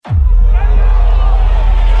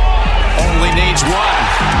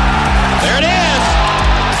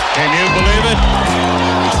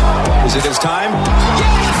this time.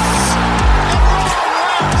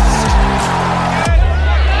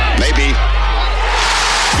 Maybe.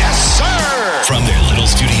 Yes, sir! From their little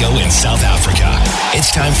studio in South Africa,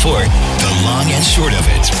 it's time for The Long and Short of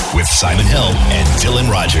It with Simon Hill and Dylan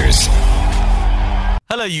Rogers.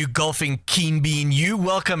 Hello, you golfing keen bean you.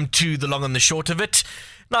 Welcome to The Long and the Short of It.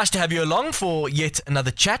 Nice to have you along for yet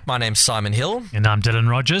another chat. My name's Simon Hill. And I'm Dylan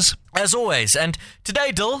Rogers. As always. And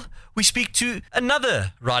today, Dill, we speak to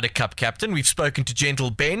another Ryder Cup captain. We've spoken to Gentle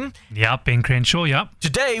Ben. Yep, Ben Crenshaw, yep.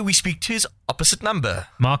 Today, we speak to his opposite number.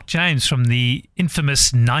 Mark James from the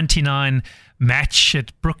infamous 99 match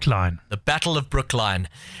at Brookline. The Battle of Brookline.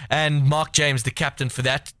 And Mark James, the captain for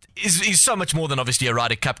that, He's so much more than obviously a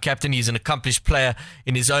Ryder Cup captain. He's an accomplished player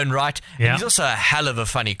in his own right. Yeah. And he's also a hell of a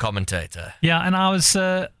funny commentator. Yeah, and I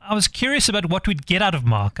was curious about what we'd get out of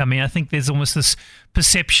Mark. I mean, I think there's almost this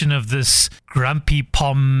perception of this grumpy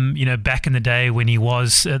pom, back in the day when he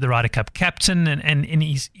was the Ryder Cup captain, and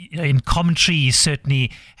he's in commentary he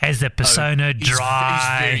certainly has that persona,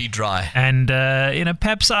 dry. He's very dry. And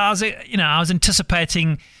perhaps I was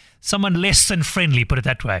anticipating someone less than friendly, put it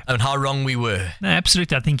that way. And how wrong we were. No,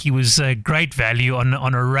 absolutely. I think he was great value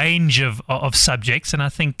on a range of subjects, and I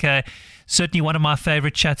think certainly one of my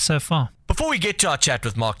favourite chats so far. Before we get to our chat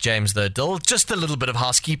with Mark James, though, Dill, just a little bit of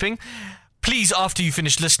housekeeping. Please, after you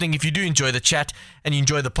finish listening, if you do enjoy the chat and you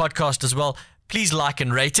enjoy the podcast as well, please like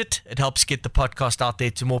and rate it. It helps get the podcast out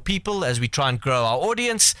there to more people as we try and grow our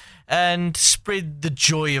audience and spread the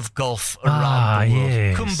joy of golf around the world.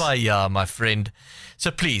 Yes. Kumbaya, my friend. So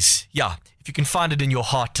please, if you can find it in your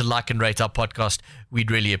heart to like and rate our podcast, we'd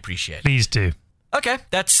really appreciate it. Please do. Okay,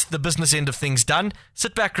 that's the business end of things done.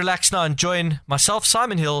 Sit back, relax now, and join myself,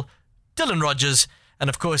 Simon Hill, Dylan Rogers, and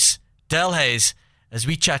of course, Dale Hayes, as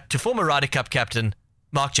we chat to former Ryder Cup captain,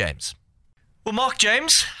 Mark James. Well, Mark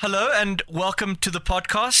James, hello and welcome to the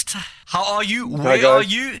podcast. How are you? Where are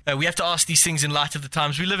you? We have to ask these things in light of the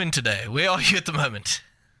times we live in today. Where are you at the moment?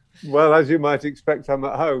 Well, as you might expect, I'm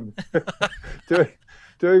at home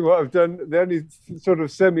doing what I've done. The only sort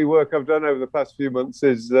of semi-work I've done over the past few months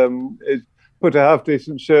is put a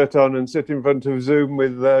half-decent shirt on and sit in front of Zoom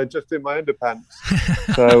with just in my underpants.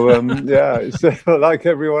 So, it's like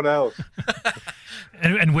everyone else.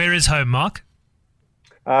 And where is home, Mark?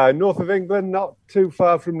 North of England, not too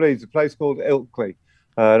far from Leeds, a place called Ilkley.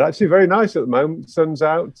 Actually very nice at the moment. Sun's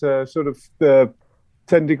out, sort of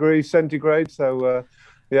 10 degrees centigrade. So,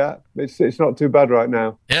 it's not too bad right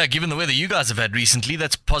now. Yeah, given the weather you guys have had recently,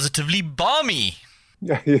 that's positively balmy.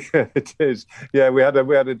 Yeah, it is. Yeah, we had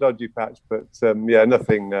a dodgy patch, but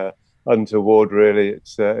nothing untoward really.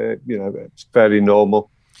 It's it's fairly normal.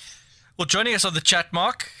 Well, joining us on the chat,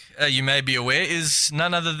 Mark, you may be aware, is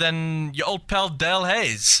none other than your old pal Dale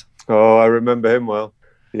Hayes. Oh, I remember him well.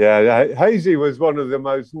 Yeah, Hazy was one of the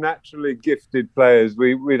most naturally gifted players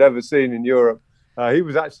we'd ever seen in Europe. He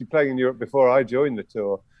was actually playing in Europe before I joined the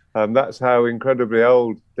tour. That's how incredibly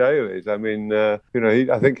old Dale is. I mean, I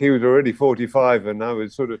think he was already 45 and I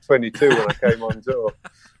was sort of 22 when I came on tour.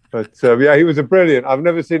 But he was a brilliant. I've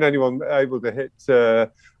never seen anyone able to hit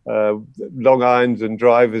long irons and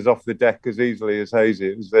drivers off the deck as easily as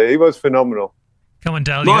Hazy. He was phenomenal. Come on,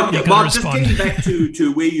 Dale. Mark, you just getting back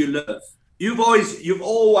to where you live. You've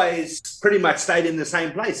always pretty much stayed in the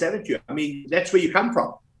same place, haven't you? I mean, that's where you come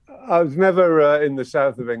from. I was never in the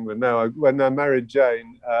south of England. No, when I married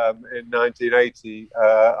Jane in 1980,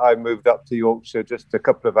 I moved up to Yorkshire just a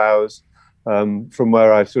couple of hours from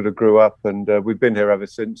where I sort of grew up, and we've been here ever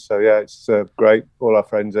since. So yeah, it's great. All our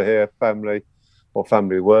friends are here, family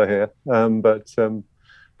were here.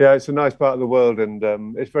 It's a nice part of the world, and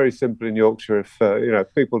it's very simple in Yorkshire.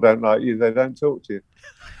 If people don't like you, they don't talk to you.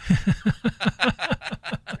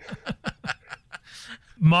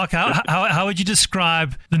 Mark, how would you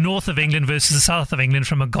describe the north of England versus the south of England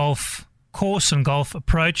from a golf course and golf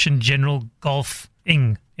approach and general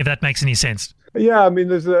golfing, if that makes any sense? Yeah, I mean,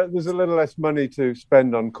 there's a little less money to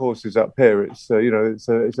spend on courses up here. It's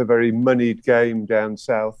a very moneyed game down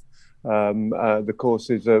south. The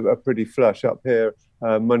courses are pretty flush up here.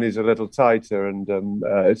 Money's a little tighter, and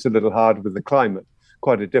it's a little harder with the climate.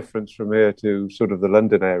 Quite a difference from here to sort of the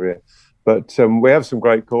London area. But we have some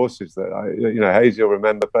great courses that Hazy will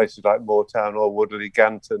remember. Places like Moortown or Woodley,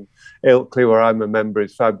 Ganton, Ilkley, where I'm a member,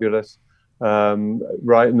 is fabulous.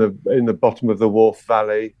 Right in the bottom of the Wharf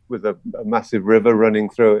Valley with a massive river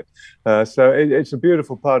running through it. So it's a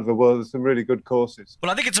beautiful part of the world. There's some really good courses.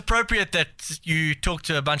 Well, I think it's appropriate that you talk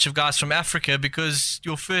to a bunch of guys from Africa, because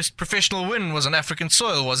your first professional win was on African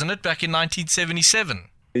soil, wasn't it, back in 1977?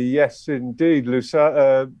 Yes, indeed.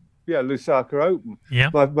 Lusaka Open.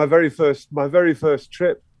 Yeah. My very first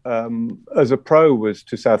trip as a pro was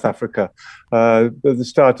to South Africa. At the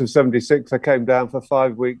start of '76, I came down for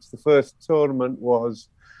 5 weeks. The first tournament was,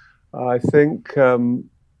 I think,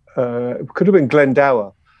 it could have been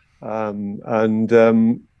Glendower. And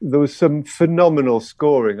there was some phenomenal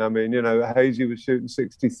scoring. I mean, Hazy was shooting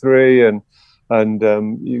 63 and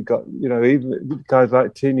you got, even guys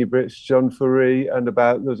like Teeny Brits, John Faree, and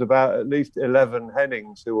there was about at least 11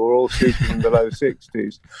 Hennings who were all shooting in the low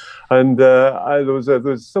 60s. And there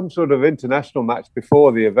was some sort of international match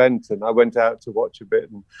before the event, and I went out to watch a bit.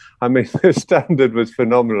 And I mean, the standard was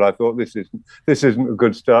phenomenal. I thought this isn't a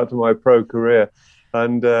good start to my pro career.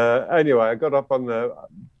 And anyway, I got up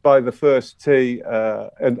by the first tee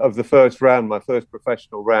of the first round, my first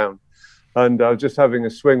professional round. And I was just having a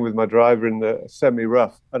swing with my driver in the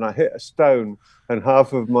semi-rough, and I hit a stone, and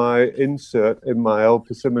half of my insert in my old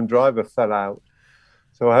persimmon driver fell out.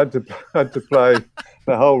 So I had to play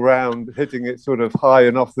the whole round, hitting it sort of high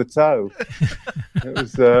and off the toe. It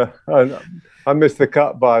was I missed the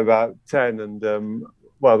cut by about 10, and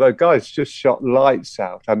well, the guys just shot lights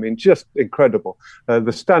out. I mean, just incredible.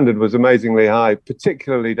 The standard was amazingly high,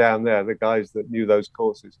 particularly down there, the guys that knew those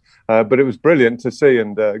courses. But it was brilliant to see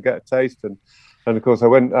and get a taste. And of course,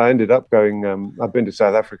 I ended up going, I've been to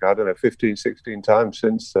South Africa, I don't know, 15, 16 times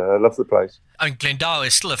since. I love the place. I mean, Glendower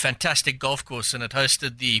is still a fantastic golf course, and it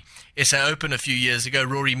hosted the SA Open a few years ago.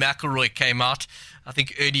 Rory McIlroy came out. I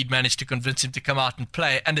think Ernie'd managed to convince him to come out and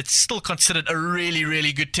play, and it's still considered a really,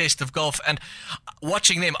 really good test of golf. And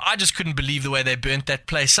watching them, I just couldn't believe the way they burnt that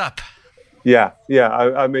place up. Yeah.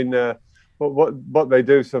 I mean, what they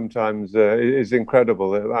do sometimes is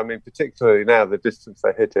incredible. I mean, particularly now, the distance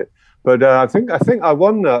they hit it. But I think I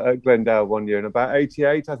won at Glendower one year in about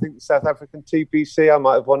 '88. I think the South African TPC, I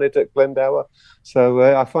might have won it at Glendower. So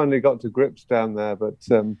I finally got to grips down there. But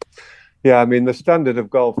yeah, I mean, the standard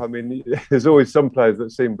of golf, I mean, there's always some players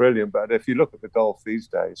that seem brilliant, but if you look at the golf these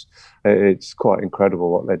days, it's quite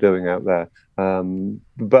incredible what they're doing out there.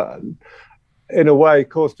 But in a way,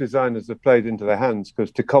 course designers have played into their hands,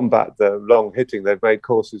 because to combat the long hitting, they've made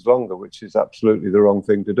courses longer, which is absolutely the wrong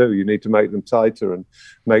thing to do. You need to make them tighter and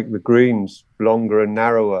make the greens longer and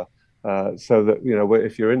narrower, so that,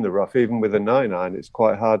 if you're in the rough, even with a 9-iron, it's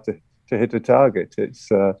quite hard to hit a target. It's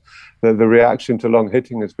the reaction to long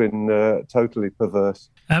hitting has been totally perverse.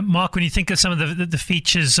 Mark, when you think of some of the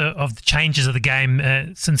features of the changes of the game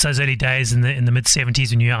since those early days in the mid 70s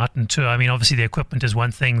when you were out on tour, I mean, obviously the equipment is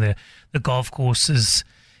one thing, the golf course is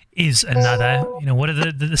another. What are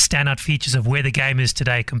the standout features of where the game is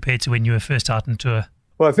today compared to when you were first out on tour?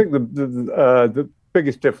 Well, I think the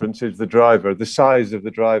biggest difference is the driver, the size of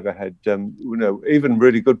the driver head. Even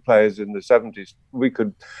really good players in the 70s, we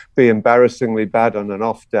could be embarrassingly bad on an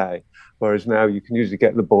off day, whereas now you can usually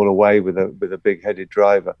get the ball away with a big-headed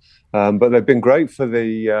driver. But they've been great for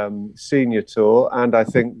the senior tour, and I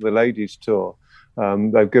think the ladies tour.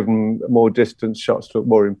 They've given more distance shots to look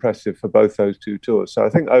more impressive for both those two tours. So I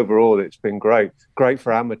think overall it's been great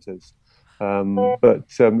for amateurs. But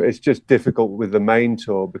it's just difficult with the main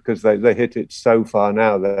tour, because they hit it so far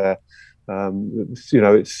now. It's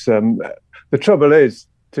the trouble is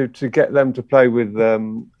to get them to play with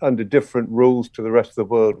under different rules to the rest of the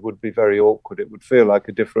world would be very awkward. It would feel like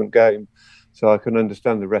a different game. So I can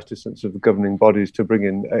understand the reticence of the governing bodies to bring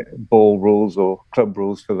in ball rules or club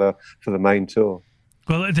rules for the main tour.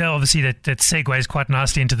 Well, obviously that segues quite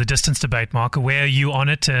nicely into the distance debate, Mark. Where are you on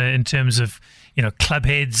it in terms of club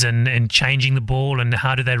heads and changing the ball, and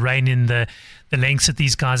how do they rein in the lengths that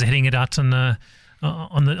these guys are hitting it out on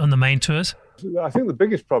the main tours? I think the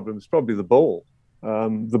biggest problem is probably the ball.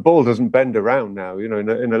 The ball doesn't bend around now.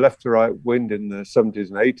 In a left to right wind in the 70s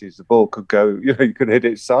and 80s, the ball could go. You could hit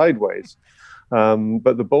it sideways,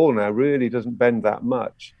 but the ball now really doesn't bend that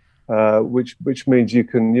much. Which means you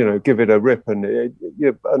can, give it a rip, and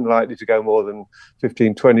you're unlikely to go more than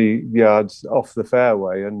 15, 20 yards off the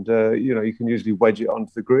fairway, and you can usually wedge it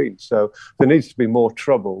onto the green. So there needs to be more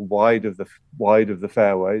trouble wide of the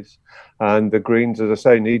fairways, and the greens, as I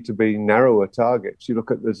say, need to be narrower targets. You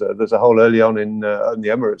look at there's a hole early on in the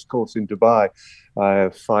Emirates course in Dubai,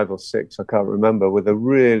 5 or 6, I can't remember, with a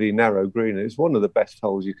really narrow green. It's one of the best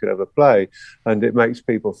holes you could ever play, and it makes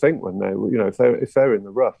people think when they, if they're in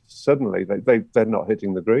the rough, suddenly they're not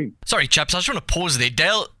hitting the green. Sorry, chaps, I just want to pause there.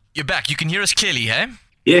 Dale, you're back. You can hear us clearly, hey?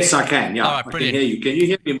 Yes, I can. Yeah, all right, brilliant. I can hear you. Can you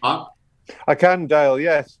hear me, Mark? I can, Dale.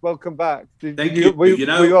 Yes, welcome back. Thank you. Were you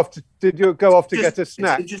did you go off to get a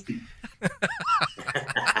snack?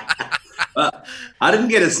 I didn't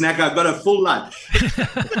get a snack. I got a full lunch.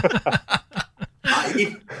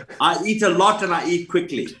 I eat a lot and I eat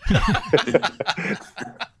quickly.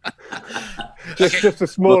 Just a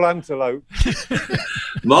small antelope.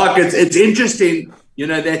 Mark, it's interesting,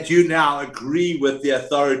 that you now agree with the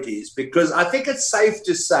authorities, because I think it's safe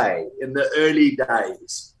to say in the early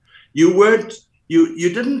days, you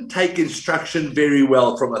didn't take instruction very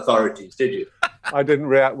well from authorities, did you? I didn't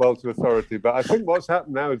react well to authority, but I think what's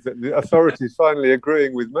happened now is that the authorities finally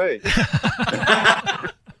agreeing with me.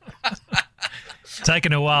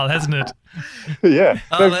 Taken a while, hasn't it? Yeah,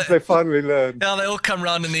 they finally learned. Yeah, they all come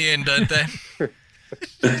round in the end, don't they?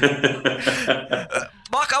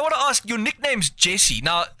 Mark, I want to ask, your nickname's Jesse.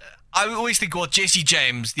 Now, I always think, Jesse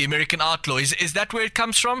James, the American outlaw. Is that where it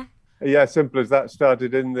comes from? Yeah, simple as that.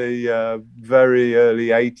 Started in the very early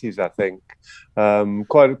 80s, I think.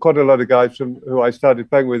 Quite a lot of guys who I started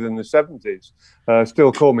playing with in the 70s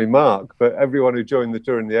still call me Mark, but everyone who joined the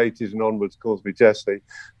tour in the 80s and onwards calls me Jesse.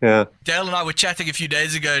 Yeah. Dale and I were chatting a few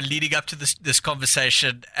days ago leading up to this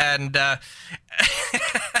conversation, and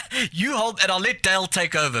you hold, and I'll let Dale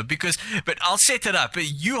take over but I'll set it up.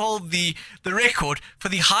 You hold the record for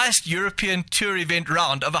the highest European Tour event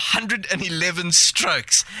round of 111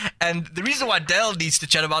 strokes. And the reason why Dale needs to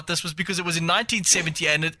chat about this was because it was in 1970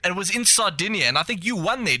 and it was in Sardinia, and I think you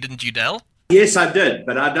won there, didn't you, Dale? Yes, I did,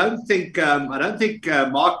 but I don't think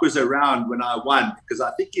Mark was around when I won, because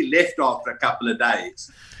I think he left after a couple of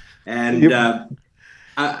days, and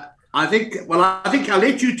I think I'll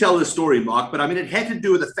let you tell the story, Mark. But I mean, it had to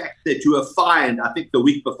do with the fact that you were fined, I think, the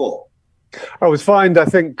week before. I was fined, I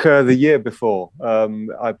think, the year before.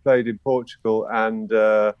 I played in Portugal, and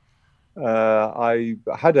I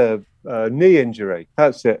had a knee injury.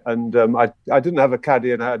 That's it, and I didn't have a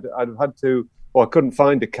caddy, and I'd have had to. Well, I couldn't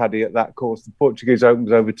find a caddy at that course. The Portuguese Open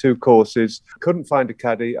was over 2 courses. Couldn't find a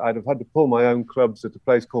caddy. I'd have had to pull my own clubs at a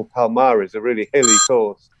place called Palmares, a really hilly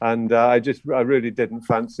course. And I really didn't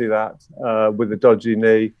fancy that with a dodgy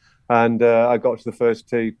knee. And I got to the first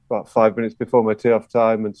tee about 5 minutes before my tee-off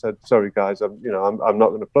time and said, "Sorry, guys, I'm not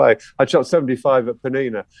going to play." I shot 75 at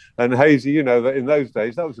Penina. And Hazy, that in those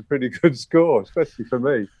days, that was a pretty good score, especially for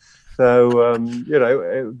me. So,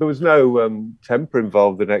 there was no temper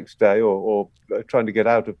involved the next day or trying to get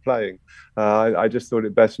out of playing. I just thought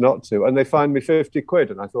it best not to. And they fined me 50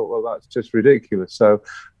 quid. And I thought, well, that's just ridiculous. So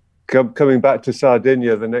coming back to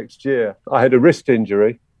Sardinia the next year, I had a wrist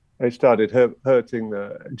injury. It started hurting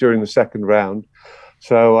during the second round.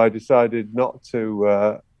 So I decided not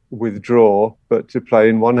to withdraw, but to play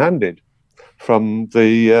in one-handed from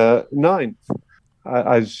the 9th.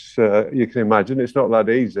 As you can imagine, it's not that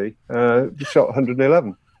easy. Shot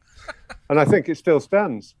 111. And I think it still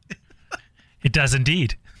stands. It does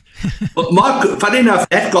indeed. But Mark, funny enough,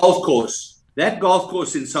 that golf course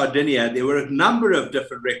in Sardinia, there were a number of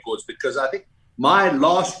different records, because I think my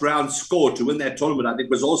last round score to win that tournament, I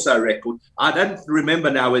think, was also a record. I don't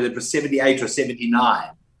remember now whether it was 78 or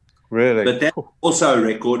 79. Really? But that's also a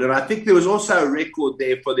record. And I think there was also a record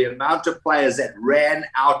there for the amount of players that ran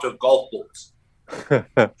out of golf balls.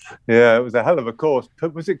 Yeah, it was a hell of a course.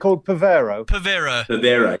 Was it called Pavero?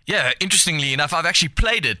 Pavero. Yeah, interestingly enough, I've actually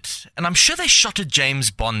played it, and I'm sure they shot a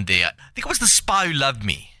James Bond there. I think it was The Spy Who Loved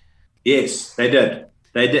Me. Yes, they did.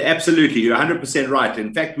 They did, absolutely. You're 100% right.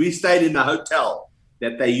 In fact, we stayed in the hotel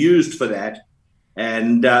that they used for that.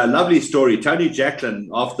 And lovely story. Tony Jacklin,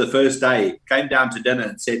 after the first day, came down to dinner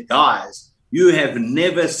and said, "Guys, you have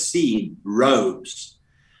never seen robes.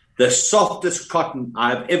 The softest cotton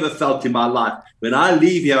I've ever felt in my life. When I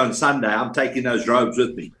leave here on Sunday, I'm taking those robes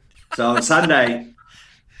with me." So on Sunday,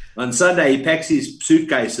 he packs his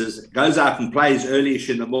suitcases, goes out and plays early-ish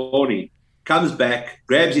in the morning, comes back,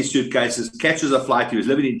 grabs his suitcases, catches a flight. He was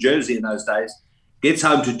living in Jersey in those days, gets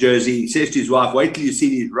home to Jersey. He says to his wife, "Wait till you see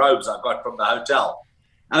these robes I got from the hotel."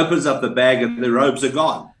 Opens up the bag and the robes are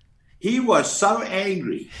gone. He was so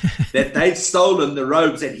angry that they'd stolen the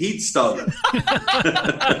robes that he'd stolen.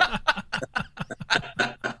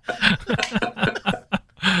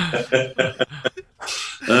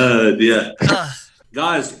 Oh, dear.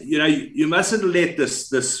 Guys, you mustn't let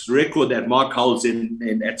this record that Mark holds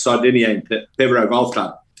at Sardinia in Pevero Golf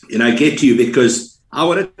Club, get to you, because I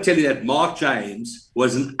want to tell you that Mark James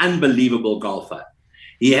was an unbelievable golfer.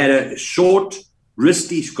 He had a short,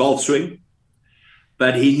 wristy golf swing,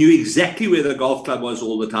 but he knew exactly where the golf club was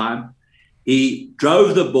all the time. He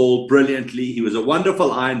drove the ball brilliantly. He was a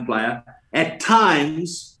wonderful iron player. At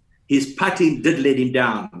times, his putting did let him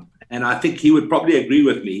down. And I think he would probably agree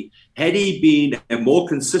with me. Had he been a more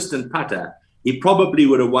consistent putter, he probably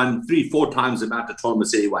would have won 3-4 times the amount of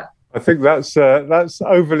tournaments that he won. I think that's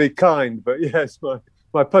overly kind, but yes,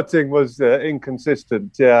 my putting was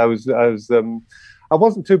inconsistent. Yeah, I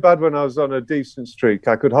wasn't too bad when I was on a decent streak.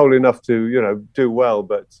 I could hold enough to, do well,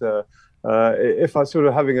 but if I sort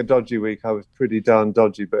of having a dodgy week, I was pretty darn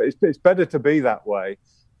dodgy. But it's better to be that way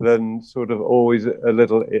than sort of always a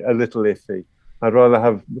little iffy. I'd rather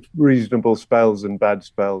have reasonable spells than bad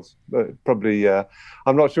spells. But probably, I'm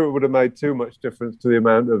not sure it would have made too much difference to the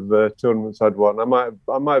amount of tournaments I'd won. I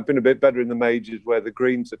might have been a bit better in the majors where the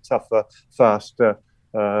greens are tougher, faster,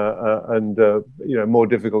 and more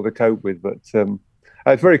difficult to cope with. But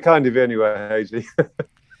it's very kind of you anyway, Hazy.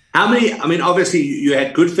 How many? I mean, obviously you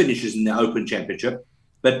had good finishes in the Open Championship,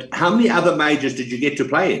 but how many other majors did you get to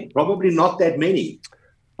play in? Probably not that many.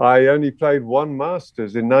 I only played one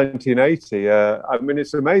Masters in 1980. I mean,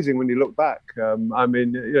 it's amazing when you look back.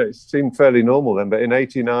 It seemed fairly normal then, but in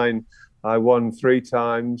 '89, I won 3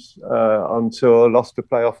 times on tour, lost a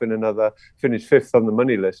playoff in another, finished 5th on the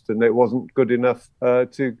money list, and it wasn't good enough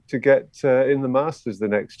to get in the Masters the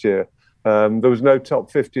next year. There was no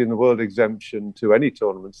top 50 in the world exemption to any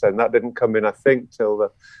tournaments then. That didn't come in, I think, till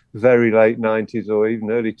the very late 90s or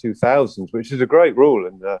even early 2000s, which is a great rule.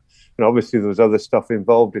 And obviously there was other stuff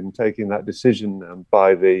involved in taking that decision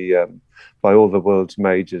by all the world's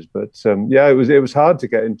majors. But it was hard to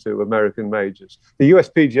get into American majors. The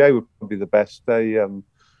USPGA were probably the best. They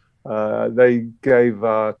gave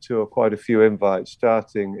our tour quite a few invites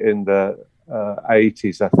starting in the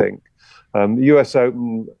 80s, I think. The US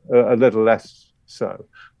Open, a little less so.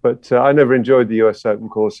 But I never enjoyed the US Open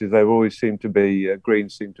courses. They always seemed to be,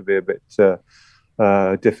 greens seemed to be a bit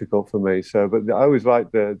difficult for me. But I always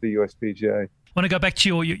liked the USPGA. I want to go back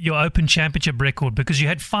to your Open Championship record because you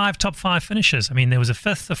had 5 top 5 finishes. I mean, there was a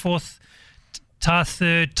 5th, a 4th, tie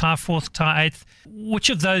 3rd, tie 4th, tie 8th. Which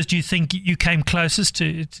of those do you think you came closest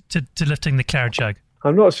to lifting the claret jug?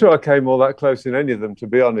 I'm not sure I came all that close in any of them, to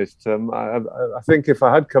be honest. I think if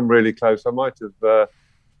I had come really close, I might have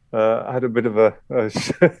had a bit of a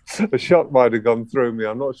shock might have gone through me.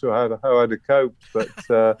 I'm not sure how I'd have coped, but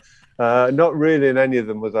not really in any of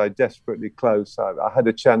them was I desperately close. I had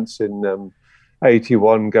a chance in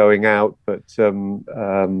 81 going out, but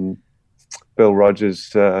Bill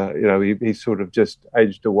Rogers, he sort of just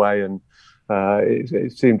edged away, and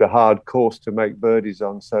it seemed a hard course to make birdies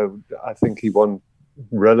on. So I think he won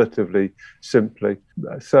relatively simply.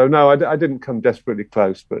 So no, I didn't come desperately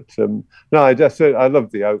close, but I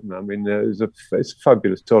love the Open. I mean, it's a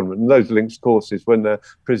fabulous tournament, and those links courses, when they're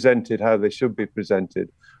presented how they should be presented,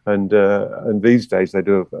 and these days they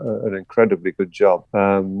do an incredibly good job.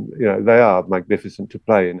 They are magnificent to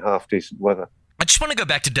play in half decent weather. I just want to go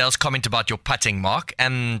back to Dale's comment about your putting, Mark,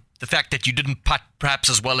 and the fact that you didn't putt perhaps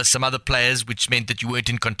as well as some other players, which meant that you weren't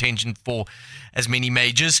in contention for as many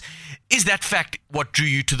majors. Is that fact what drew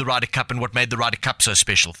you to the Ryder Cup and what made the Ryder Cup so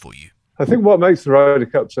special for you? I think what makes the Ryder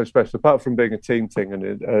Cup so special, apart from being a team thing, and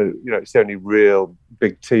it's the only real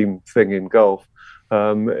big team thing in golf,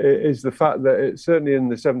 is the fact that it's certainly in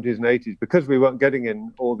the 70s and 80s, because we weren't getting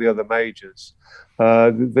in all the other majors.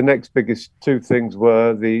 The next biggest 2 things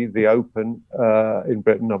were the Open in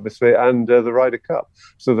Britain, obviously, and the Ryder Cup.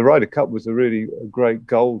 So the Ryder Cup was a really great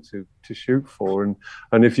goal to shoot for,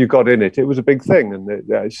 and if you got in it, it was a big thing, and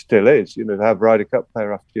it still is. To have Ryder Cup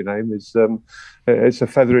player after your name is it's a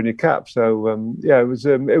feather in your cap. So it was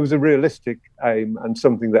a realistic aim and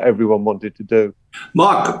something that everyone wanted to do.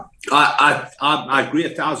 Mark, I agree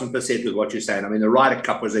 1,000% with what you're saying. I mean, the Ryder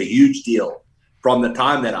Cup was a huge deal from the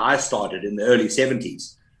time that I started in the early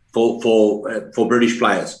 70s for British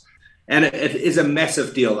players. And it is a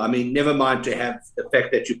massive deal. I mean, never mind to have the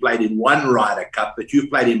fact that you played in one Ryder Cup, but you've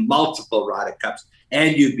played in multiple Ryder Cups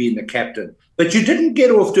and you've been the captain. But you didn't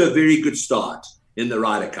get off to a very good start in the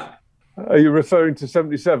Ryder Cup. Are you referring to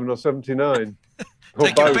 77 or 79?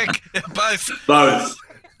 Take your pick. Both. Both.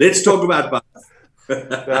 Let's talk about both.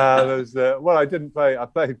 I didn't play. I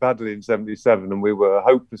played badly in 77 and we were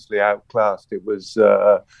hopelessly outclassed. It was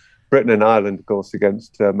Britain and Ireland, of course,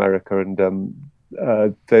 against America, and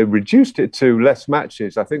they reduced it to less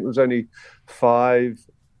matches. I think there was only 5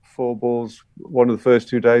 4-balls one of the first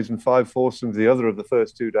 2 days and 5 foursomes the other of the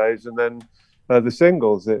first 2 days, and then the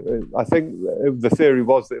singles. I think the theory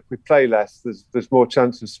was that if we play less, there's more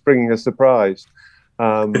chance of springing a surprise.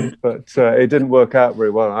 But it didn't work out very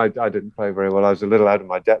well. I didn't play very well. I was a little out of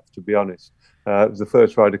my depth, to be honest. It was the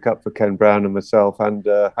first Ryder Cup for Ken Brown and myself and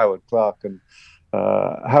Howard Clark. And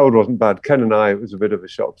Howard wasn't bad. Ken and I, it was a bit of a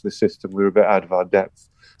shock to the system. We were a bit out of our depth,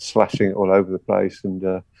 slashing it all over the place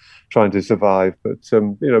and trying to survive. But,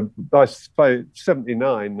 by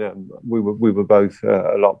 79, we were both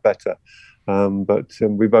a lot better. But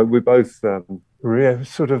we both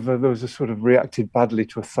there was a sort of reacted badly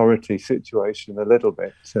to authority situation a little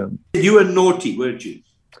bit. You were naughty, weren't you?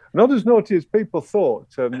 Not as naughty as people thought.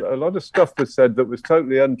 A lot of stuff was said that was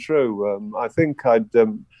totally untrue. I think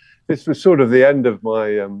this was sort of the end of my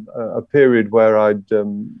a period where I'd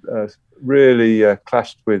really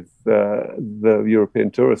clashed with the European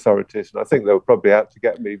Tour authorities, and I think they were probably out to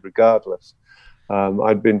get me regardless.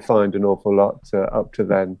 I'd been fined an awful lot up to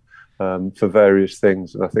then for various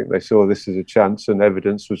things, and I think they saw this as a chance, and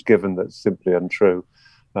evidence was given that's simply untrue.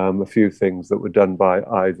 A few things that were done by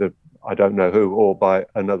either, I don't know who, or by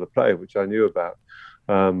another player, which I knew about.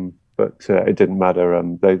 But it didn't matter.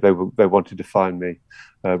 They wanted to fine me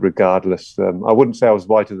regardless. I wouldn't say I was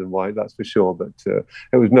whiter than white, that's for sure, but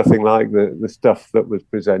it was nothing like the stuff that was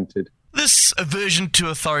presented. This aversion to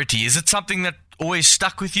authority, is it something that always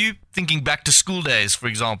stuck with you? Thinking back to school days, for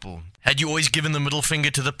example. Had you always given the middle finger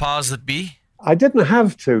to the powers that be? I didn't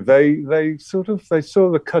have to. They saw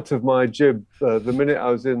the cut of my jib the minute I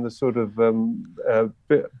was in the sort of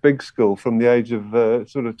big school from the age of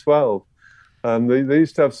sort of 12. They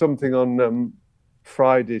used to have something on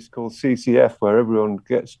Fridays called CCF, where everyone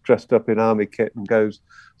gets dressed up in army kit and goes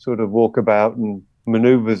sort of walkabout and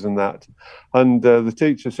manoeuvres and that. And the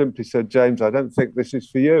teacher simply said, "James, I don't think this is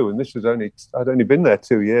for you." And this was I'd only been there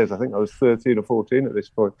 2 years. I think I was 13 or 14 at this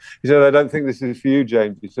point. He said, "I don't think this is for you,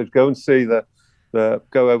 James." He said, "Go and see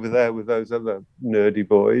go over there with those other nerdy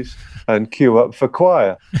boys and queue up for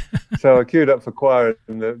choir." So I queued up for choir,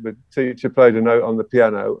 and the teacher played a note on the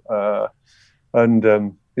piano.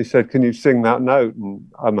 And he said, "Can you sing that note?" And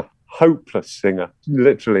I'm a hopeless singer,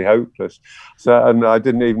 literally hopeless. So, and I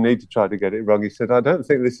didn't even need to try to get it wrong. He said, "I don't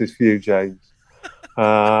think this is for you, James."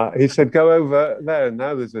 He said, "Go over there." And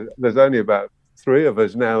now there's only about 3 of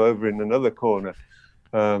us now over in another corner.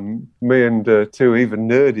 Me and 2 even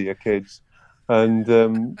nerdier kids.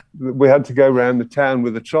 And we had to go around the town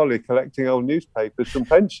with a trolley collecting old newspapers from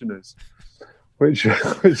pensioners. Which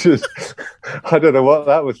is, I don't know what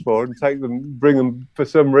that was for, and bring them for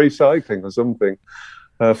some recycling or something.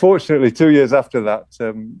 Fortunately, 2 years after that,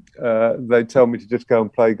 they told me to just go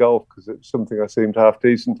and play golf because it's something I seemed half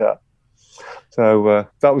decent at. So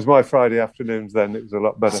that was my Friday afternoons then. It was a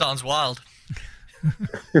lot better. Sounds wild.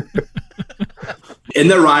 In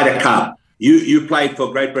the Ryder Cup, you played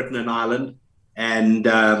for Great Britain and Ireland, and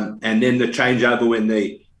then the changeover when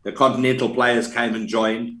the continental players came and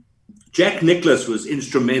joined. Jack Nicklaus was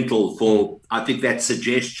instrumental for, I think, that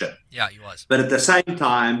suggestion. Yeah, he was. But at the same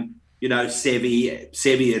time,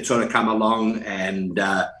 Seve had sort of come along, and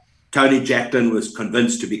Tony Jacklin was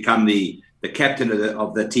convinced to become the captain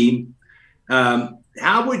of the team.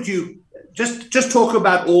 How would you just talk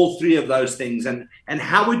about all 3 of those things, and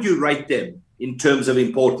how would you rate them in terms of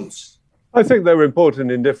importance? I think they were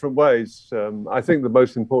important in different ways. I think the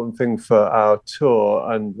most important thing for our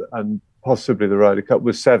tour and possibly the Ryder Cup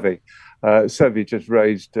was Seve. Seve just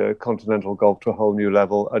raised continental golf to a whole new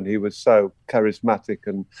level, and he was so charismatic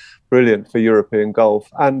and brilliant for European golf,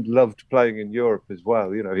 and loved playing in Europe as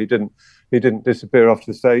well. You know, he didn't disappear off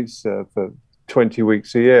to the States for 20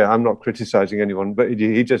 weeks a year. I'm not criticizing anyone, but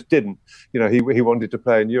he just didn't. You know, he wanted to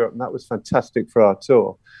play in Europe, and that was fantastic for our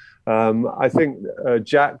tour. I think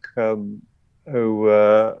Jack, who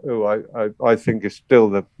I think is still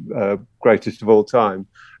the greatest of all time.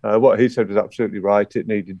 What he said was absolutely right. It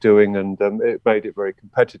needed doing, and it made it very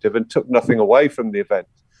competitive and took nothing away from the event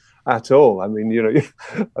at all. I mean,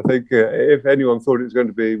 I think if anyone thought it was going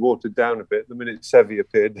to be watered down a bit, the minute Seve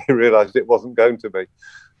appeared, they realised it wasn't going to be.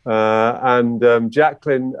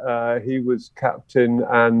 Jacklin, he was captain,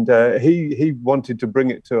 and he wanted to bring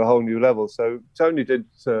it to a whole new level. So Tony did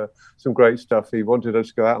some great stuff. He wanted us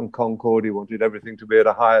to go out on Concord. He wanted everything to be at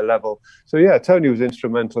a higher level. So yeah, Tony was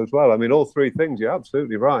instrumental as well. I mean, all 3 things. You're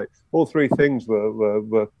absolutely right. All 3 things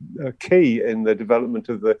were key in the development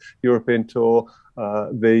of the European Tour,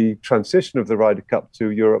 the transition of the Ryder Cup to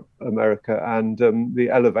Europe, America, and the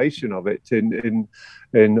elevation of it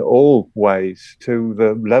in all ways to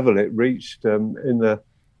the level it reached in the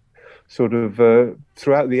sort of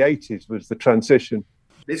throughout the 80s was the transition.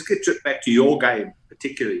 Let's get back to your game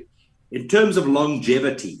particularly. In terms of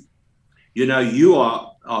longevity, you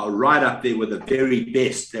are right up there with the very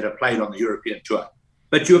best that have played on the European Tour.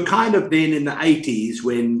 But you're kind of then in the 80s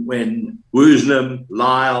when Woosnam,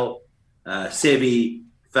 Lyle, Seve,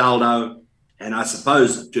 Faldo, and I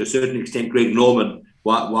suppose to a certain extent Greg Norman,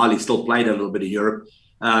 while he still played a little bit in Europe,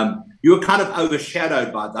 you were kind of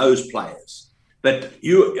overshadowed by those players. But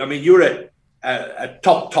you're a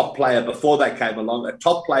top player before they came along, a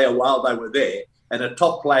top player while they were there, and a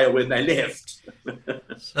top player when they left.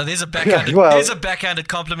 So there's a backhanded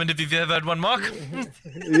compliment if you've ever heard one, Mark.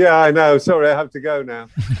 Yeah, I know. Sorry, I have to go now.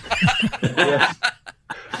 Yes.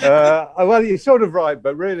 Well, you're sort of right,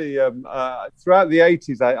 but really, throughout the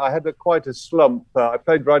 80s, I had quite a slump. I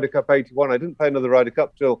played Ryder Cup 81. I didn't play another Ryder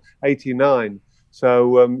Cup till 89.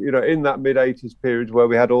 So, in that mid-'80s period where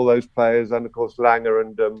we had all those players, and of course Langer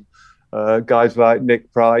and guys like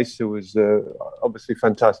Nick Price, who was obviously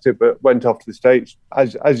fantastic, but went off to the States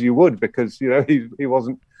as you would, because he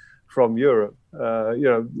wasn't from Europe.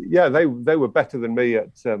 They were better than me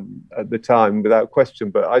at the time, without question.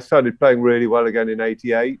 But I started playing really well again in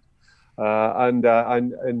 '88, and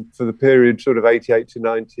for the period sort of '88 to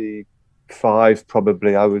 '95,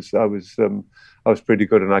 probably I was pretty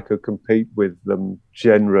good, and I could compete with them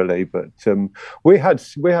generally. But we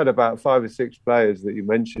had about 5 or 6 players that you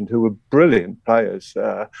mentioned who were brilliant players,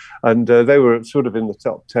 and they were sort of in the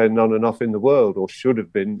top 10 on and off in the world, or should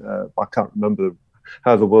have been. I can't remember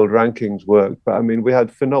how the world rankings worked, but I mean, we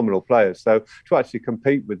had phenomenal players. So to actually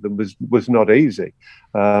compete with them was not easy.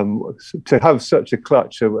 To have such a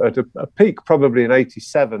clutch at a peak, probably in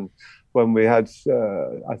 '87. When we had,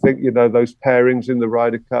 I think, those pairings in the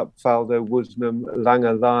Ryder Cup, Faldo, Woosnam,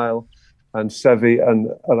 Langer, Lyle, and Seve and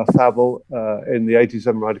Olafable in the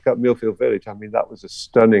 '87 Ryder Cup, Millfield Village. I mean, that was a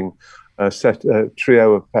stunning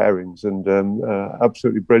trio of pairings, and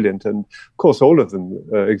absolutely brilliant. And of course, all of them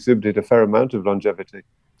exhibited a fair amount of longevity.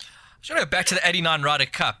 I just want to go back to the '89 Ryder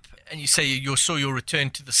Cup, and you say you saw your return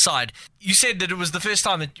to the side. You said that it was the first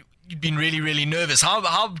time that you'd been really, really nervous.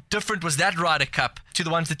 How different was that Ryder Cup to the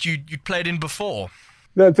ones that you'd played in before?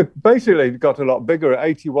 Basically, it got a lot bigger. At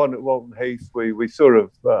 '81 at Walton Heath, we sort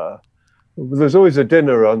of... there's always a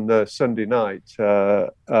dinner on the Sunday night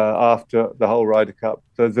after the whole Ryder Cup,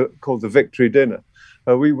 called the Victory Dinner.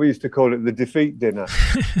 We used to call it the Defeat Dinner,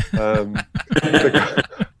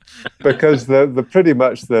 because the pretty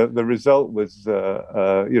much the result was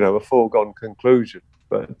a foregone conclusion.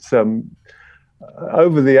 But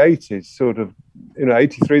over the '80s, sort of,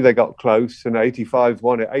 '83 they got close, and '85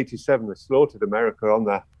 won it. '87 they slaughtered America on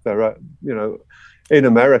their in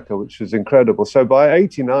America, which was incredible. So by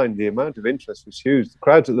 '89, the amount of interest was huge. The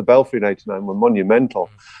crowds at the Belfry in '89 were monumental,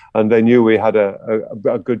 and they knew we had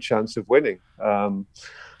a good chance of winning.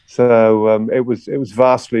 It was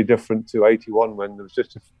vastly different to '81, when there was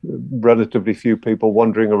just relatively few people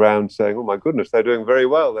wandering around saying, "Oh my goodness, they're doing very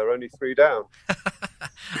well. They're only 3 down."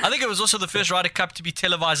 I think it was also the first Ryder Cup to be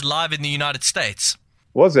televised live in the United States.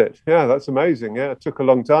 Was it? Yeah, that's amazing. Yeah, it took a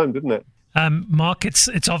long time, didn't it? Mark,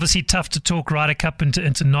 it's obviously tough to talk Ryder Cup and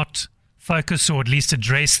to not focus, or at least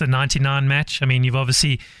address, the '99 match. I mean, you've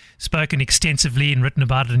obviously spoken extensively and written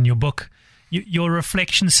about it in your book. Your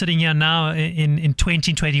reflections sitting here now in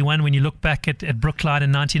 2021, when you look back at Brookline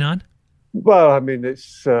in '99? Well, I mean,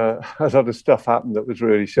 it's a lot of stuff happened that was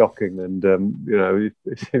really shocking, and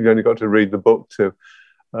you've only got to read the book to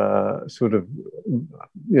sort of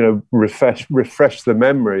refresh the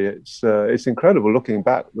memory. It's incredible looking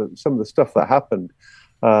back at some of the stuff that happened.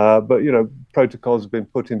 But protocols have been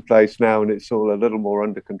put in place now, and it's all a little more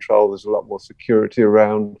under control. There's a lot more security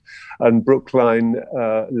around, and Brookline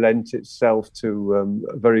lent itself to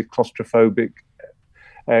very claustrophobic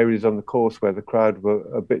areas on the course where the crowd were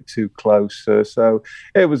a bit too close. So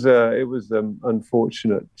it was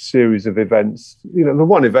unfortunate series of events. The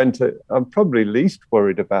one event that I'm probably least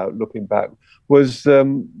worried about looking back was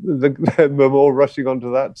the more rushing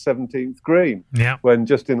onto that 17th green, when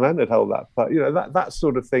Justin Leonard held that putt. That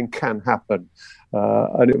sort of thing can happen,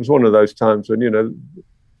 and it was one of those times when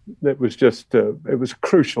it was just it was a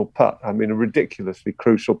crucial putt. I mean, a ridiculously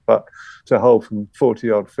crucial putt to hold from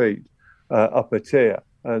 40 odd feet up a tier.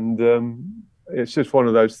 And it's just one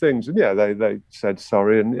of those things. And they said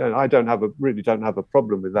sorry, and I really don't have a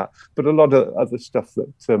problem with that. But a lot of other stuff,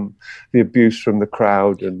 that the abuse from the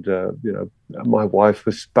crowd, and my wife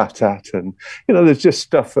was spat at, and there's just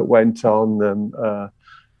stuff that went on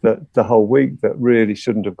that the whole week that really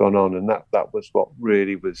shouldn't have gone on, and that was what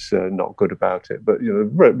really was not good about it. But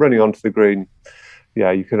running onto the green,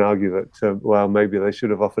 you can argue that maybe they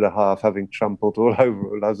should have offered a half, having trampled all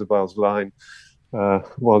over Lazabal's line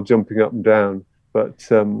while jumping up and down.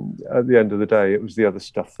 But at the end of the day, it was the other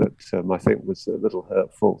stuff that I think was a little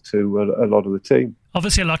hurtful to a lot of the team.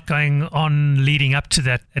 Obviously, a lot going on leading up to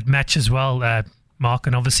that match as well, Mark.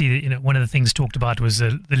 And obviously, one of the things talked about was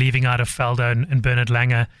the leaving out of Faldo and Bernard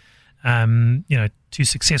Langer, 2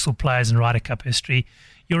 successful players in Ryder Cup history.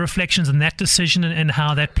 Your reflections on that decision and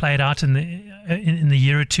how that played out in the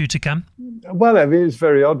year or two to come? Well, I mean, it was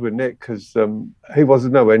very odd with Nick, because he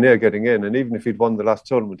wasn't nowhere near getting in, and even if he'd won the last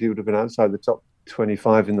tournament, he would have been outside the top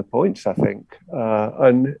 25 in the points, I think.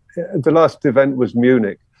 And the last event was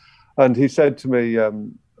Munich, and he said to me at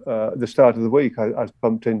the start of the week, I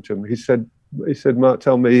bumped into him. He said, "Mark,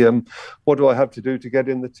 tell me, what do I have to do to get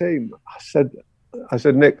in the team?" I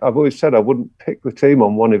said, "Nick, I've always said I wouldn't pick the team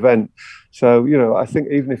on one event. So, I think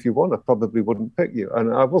even if you won, I probably wouldn't pick you."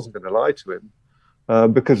 And I wasn't going to lie to him.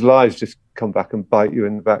 because lies just come back and bite you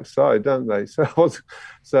in the backside, don't they? So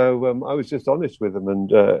I was just honest with him,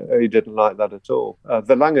 and he didn't like that at all.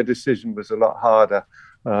 The Langer decision was a lot harder.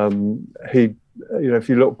 If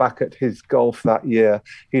you look back at his golf that year,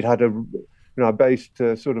 he'd had I based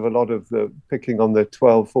sort of a lot of the picking on the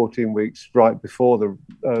 12, 14 weeks right before the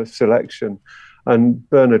selection, and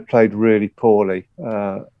Bernard played really poorly.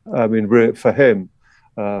 For him,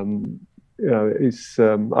 I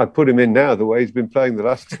put him in now the way he's been playing the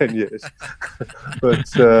last 10 years. But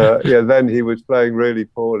then he was playing really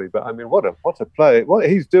poorly. But I mean, what a play! What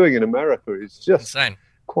he's doing in America is just insane.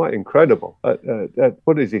 Quite incredible.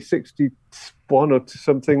 What is he, 61 or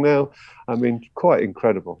something now? I mean, quite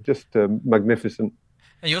incredible. Just magnificent.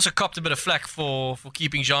 And you also copped a bit of flack for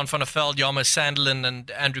keeping Jean van der Velde, Jarmo Sanderlin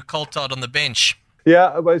and Andrew Coulthard on the bench.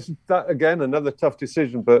 Yeah, well, that again, another tough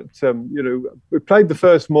decision. But, we played the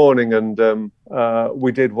first morning and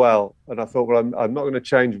we did well. And I thought, well, I'm not going to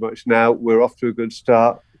change much now. We're off to a good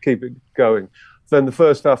start. Keep it going. Then the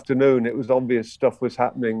first afternoon, it was obvious stuff was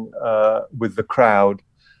happening with the crowd.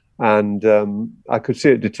 And I could see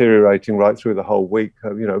it deteriorating right through the whole week.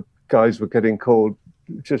 Guys were getting called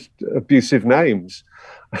just abusive names.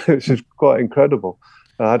 It's just quite incredible.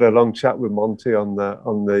 I had a long chat with Monty on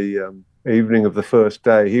the evening of the first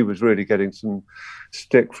day. He was really getting some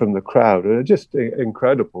stick from the crowd. Just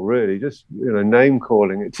incredible, really. Just name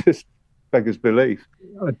calling. It just beggars belief.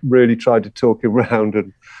 I really tried to talk him round,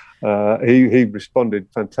 and he responded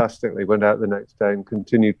fantastically. Went out the next day and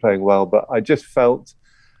continued playing well. But I just felt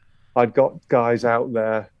I'd got guys out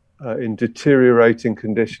there in deteriorating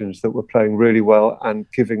conditions that were playing really well and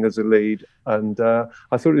giving us a lead. And I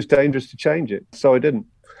thought it was dangerous to change it. So I didn't.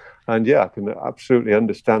 And yeah, I can absolutely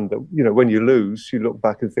understand that, when you lose, you look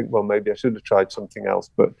back and think, well, maybe I should have tried something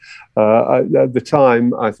else. But at the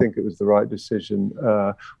time, I think it was the right decision.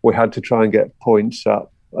 We had to try and get points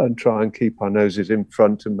up and try and keep our noses in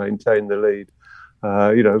front and maintain the lead.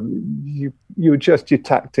 You adjust your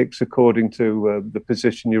tactics according to the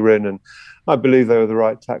position you're in, and I believe they were the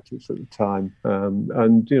right tactics at the time.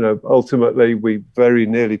 Ultimately we very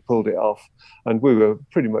nearly pulled it off, and we were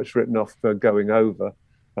pretty much written off for going over.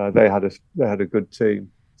 They had a good team.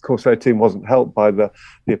 Of course, their team wasn't helped by the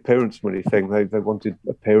appearance money thing. They wanted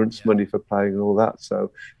appearance money for playing and all that. So,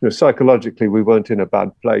 psychologically, we weren't in a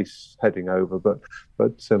bad place heading over. But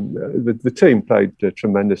the team played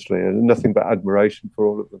tremendously, and nothing but admiration for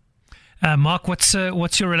all of them. Mark, what's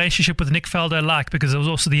your relationship with Nick Faldo like? Because there was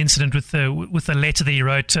also the incident with the letter that he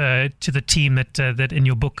wrote to the team that in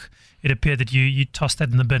your book it appeared that you tossed that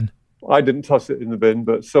in the bin. I didn't toss it in the bin,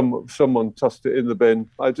 but someone tossed it in the bin.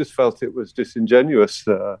 I just felt it was disingenuous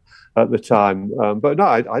at the time. But no,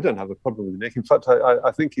 I don't have a problem with Nick. In fact,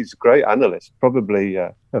 I think he's a great analyst, probably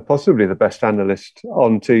possibly the best analyst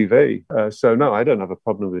on TV. So no, I don't have a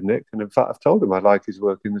problem with Nick. And in fact, I've told him I like his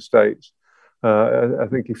work in the States. I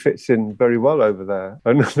think he fits in very well over there.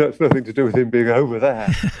 And that's nothing to do with him being over there.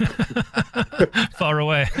 Far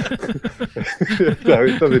away. No,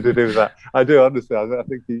 it's nothing to do with that. I do understand. I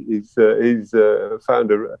think he's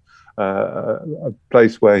found a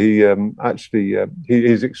place where he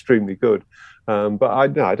is extremely good. But I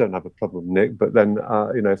don't have a problem with Nick. But then,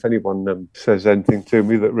 if anyone says anything to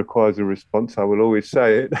me that requires a response, I will always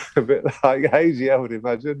say it. A bit like Hazy, I would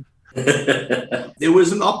imagine. There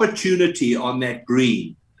was an opportunity on that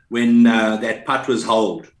green when that putt was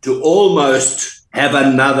holed to almost have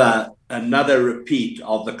another repeat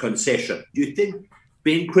of the concession. Do you think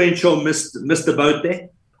Ben Crenshaw missed the boat there?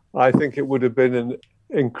 I think it would have been an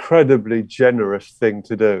incredibly generous thing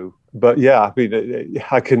to do. But yeah, I mean,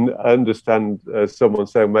 I can understand someone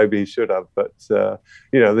saying maybe he should have, but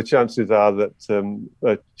the chances are that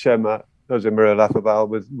Chema Jose Maria Lafabal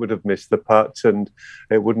would have missed the putt and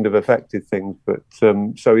it wouldn't have affected things. But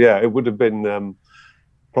it would have been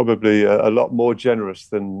probably a lot more generous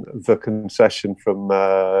than the concession from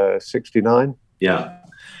 69. Yeah.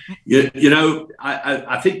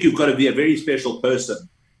 I think you've got to be a very special person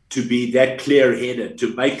to be that clear-headed,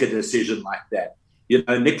 to make a decision like that.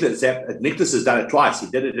 Nicholas has done it twice. He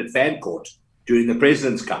did it at Fancourt during the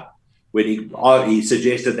President's Cup when he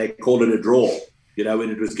suggested they call it a draw, when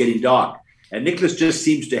it was getting dark. And Nicholas just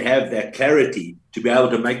seems to have that clarity to be able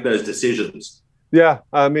to make those decisions. Yeah,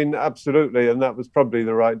 I mean, absolutely. And that was probably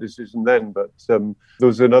the right decision then. But there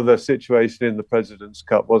was another situation in the President's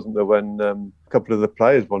Cup, wasn't there, when a couple of the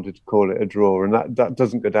players wanted to call it a draw. And that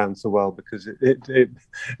doesn't go down so well because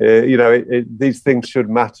these things should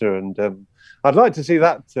matter. And I'd like to see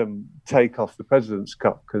that take off the President's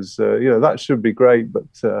Cup because, that should be great.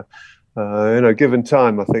 But, given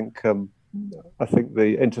time, I think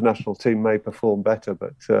the international team may perform better.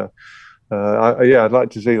 But I'd like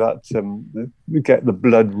to see that get the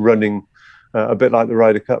blood running a bit like the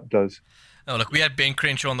Ryder Cup does. Oh, look, we had Ben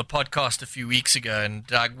Crenshaw on the podcast a few weeks ago, and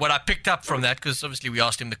what I picked up from that, because obviously we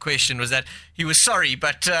asked him the question, was that he was sorry,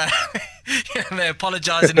 but they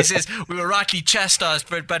apologised, and he says we were rightly chastised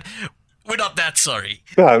for it, but we're not that sorry.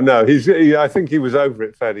 No, I think he was over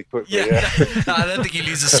it fairly quickly. Yeah. No, I don't think he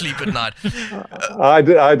loses sleep at night. I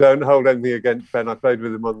don't hold anything against Ben. I played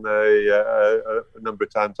with him on a number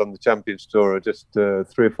of times on the Champions Tour, just 3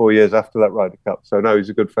 or 4 years after that Ryder Cup. So no, he's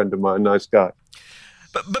a good friend of mine, nice guy.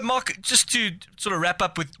 But Mark, just to sort of wrap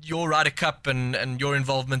up with your Ryder Cup and your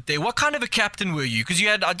involvement there, what kind of a captain were you? Because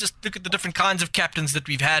I just look at the different kinds of captains that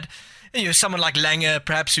we've had. Someone like Langer,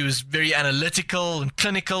 perhaps, who was very analytical and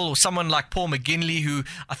clinical, or someone like Paul McGinley, who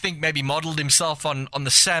I think maybe modelled himself on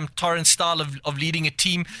the Sam Torrance style of leading a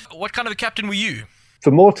team. What kind of a captain were you? The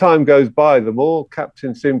more time goes by, the more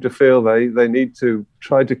captains seem to feel they need to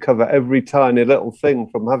try to cover every tiny little thing,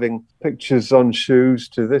 from having pictures on shoes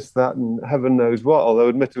to this, that, and heaven knows what. Although,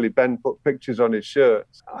 admittedly, Ben put pictures on his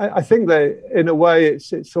shirts. I think that, in a way,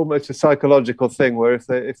 it's almost a psychological thing where if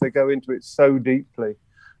they go into it so deeply,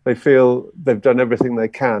 they feel they've done everything they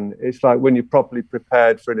can. It's like when you're properly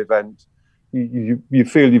prepared for an event, you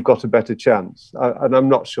feel you've got a better chance. And I'm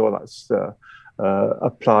not sure that's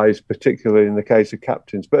applies particularly in the case of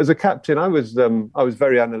captains. But as a captain, I was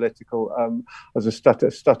very analytical. As a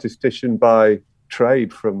statistician by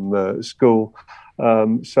trade from school.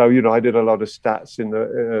 So, I did a lot of stats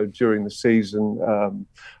during the season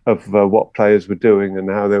of what players were doing and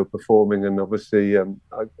how they were performing. And obviously, I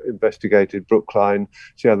investigated Brookline,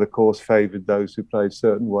 see how the course favoured those who played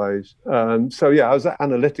certain ways. I was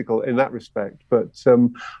analytical in that respect. But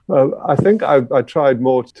I think I tried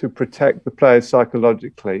more to protect the players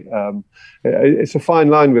psychologically. It's a fine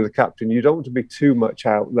line with a captain. You don't want to be too much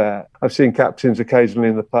out there. I've seen captains occasionally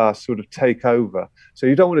in the past sort of take over. So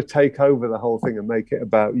you don't want to take over the whole thing and make it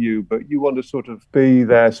about you, but you want to sort of be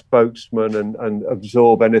their spokesman and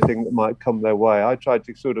absorb anything that might come their way. I tried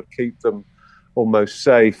to sort of keep them almost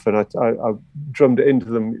safe, and I drummed it into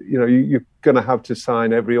them. You're going to have to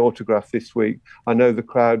sign every autograph this week. I know the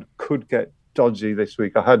crowd could get dodgy this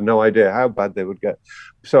week. I had no idea how bad they would get.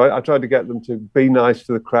 So I tried to get them to be nice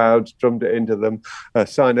to the crowds, drummed it into them,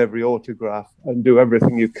 sign every autograph and do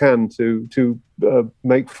everything you can to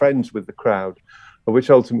make friends with the crowd, which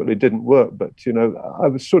ultimately didn't work. But, I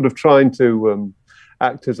was sort of trying to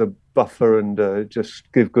act as a buffer and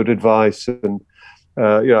just give good advice. And,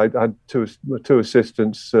 I had two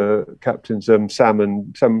assistants, captains,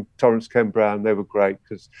 Sam Torrance, Ken Brown. They were great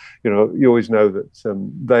because, you always know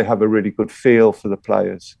that they have a really good feel for the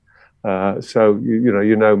players. So,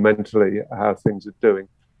 you know mentally how things are doing.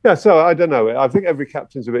 Yeah, so I don't know. I think every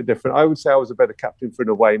captain's a bit different. I would say I was a better captain for an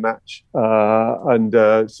away match.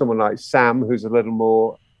 And someone like Sam, who's a little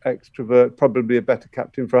more extrovert, probably a better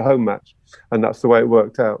captain for a home match. And that's the way it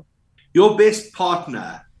worked out. Your best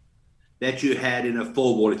partner that you had in a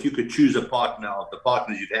four-ball, if you could choose a partner of the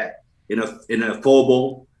partners you've had in a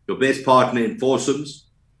four-ball, your best partner in foursomes,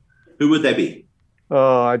 who would they be?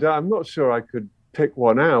 I'm not sure I could pick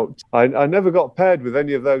one out. I never got paired with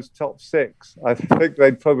any of those top six. I think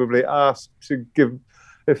they'd probably ask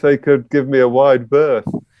if they could give me a wide berth.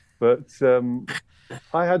 But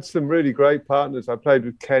I had some really great partners. I played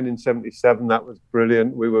with Ken in 77. That was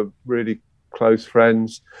brilliant. We were really close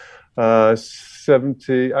friends.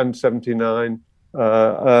 70 and 79.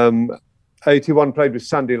 81 played with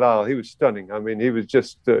Sandy Lyle. He was stunning. I mean, he was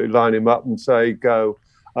just line him up and say, go.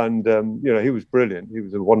 And, he was brilliant. He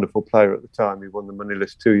was a wonderful player at the time. He won the money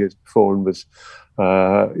list 2 years before and was,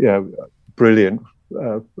 brilliant.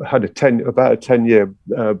 Had about a 10-year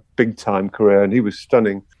big-time career, and he was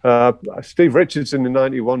stunning. Steve Richardson in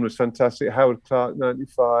 91 was fantastic. Howard Clark,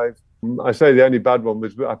 95. I say the only bad one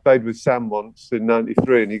was I played with Sam once in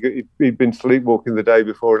 93, and he'd been sleepwalking the day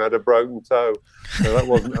before and had a broken toe. So that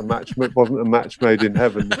wasn't a match made in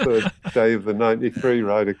heaven. The first day of the 93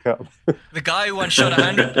 Ryder Cup. The guy who once shot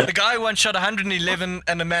 100. The guy who once shot 111,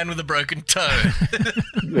 and a man with a broken toe.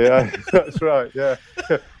 Yeah, that's right. Yeah,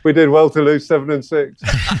 we did well to lose 7 and 6.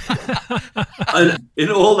 And in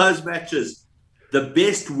all those matches, the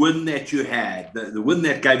best win that you had, the win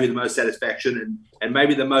that gave you the most satisfaction and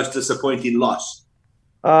maybe the most disappointing loss?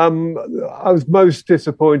 I was most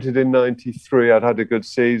disappointed in 93. I'd had a good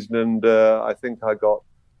season, and I think I got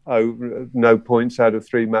no points out of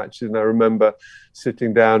 3 matches. And I remember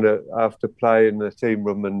sitting down after play in the team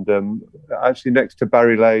room and actually next to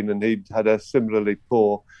Barry Lane, and he'd had a similarly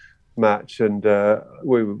poor match. And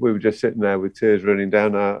we were just sitting there with tears running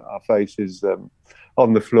down our faces,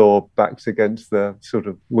 on the floor, backs against the sort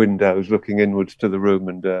of windows, looking inwards to the room.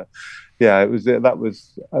 And yeah, it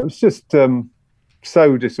was just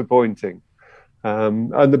so disappointing.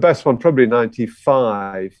 And the best one, probably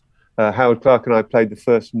 95. Howard Clark and I played the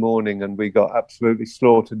first morning, and we got absolutely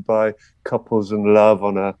slaughtered by Couples and Love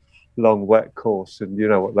on a long wet course, and you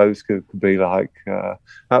know what those could be like.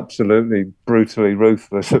 Absolutely brutally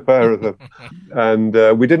ruthless, a pair of them. And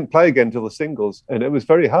we didn't play again till the singles, and it was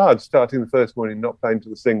very hard starting the first morning, not playing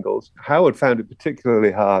till the singles. Howard found it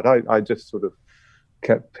particularly hard. I just sort of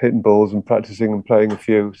kept hitting balls and practicing and playing a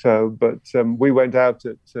few. But we went out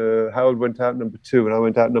Howard went out number 2 and I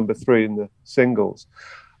went out number 3 in the singles.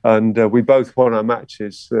 And we both won our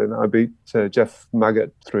matches, and I beat Jeff Maggott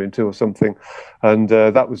 3-2 or something, and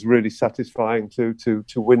that was really satisfying to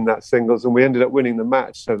win that singles. And we ended up winning the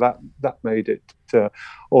match, so that made it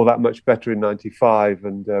all that much better in '95.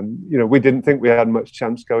 And we didn't think we had much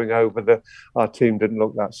chance going over. Our team didn't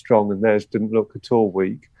look that strong, and theirs didn't look at all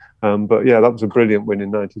weak. But yeah, that was a brilliant win in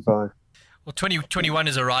 '95. Well, 2021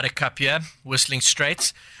 is a Ryder Cup year, Whistling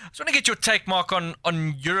Straits. I just want to get your take, Mark, on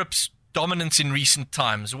Europe's dominance in recent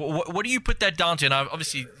times. What do you put that down to? And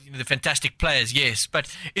obviously, the fantastic players, yes,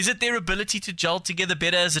 but is it their ability to gel together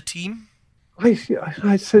better as a team?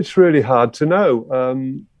 It's really hard to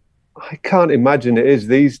know. I can't imagine it is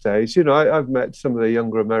these days. I've met some of the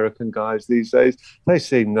younger American guys these days. They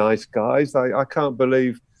seem nice guys. I can't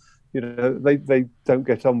believe, they don't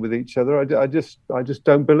get on with each other. I just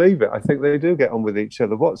don't believe it. I think they do get on with each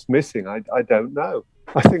other. What's missing? I don't know.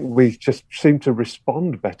 I think we just seem to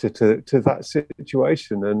respond better to that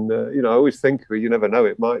situation. And, I always think, you never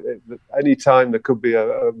know, any time there could be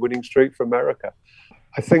a winning streak for America.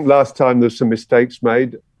 I think last time there's some mistakes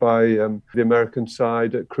made by the American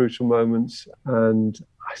side at crucial moments. And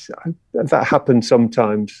that happens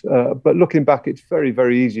sometimes. But looking back, it's very,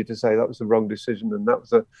 very easy to say that was the wrong decision. And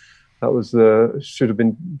that should have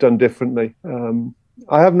been done differently.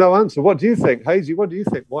 I have no answer. What do you think, Hazy? What do you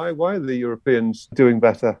think? Why are the Europeans doing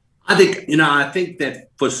better? I think that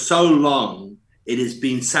for so long it has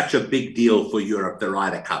been such a big deal for Europe, the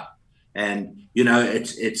Ryder Cup, and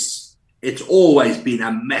it's always been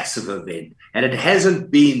a massive event, and it hasn't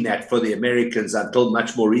been that for the Americans until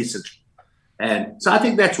much more recently. And so I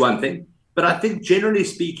think that's one thing. But I think generally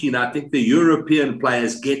speaking, I think the European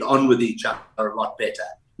players get on with each other a lot better.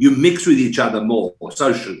 You mix with each other more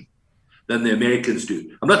socially than the Americans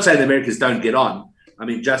do. I'm not saying the Americans don't get on. I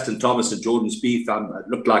mean, Justin Thomas and Jordan Spieth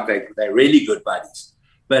look like they're really good buddies.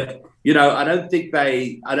 But I don't think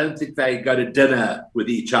they go to dinner with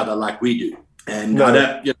each other like we do. And no. I'm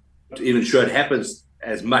not even sure it happens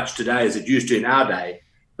as much today as it used to in our day.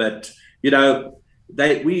 But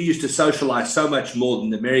we used to socialize so much more than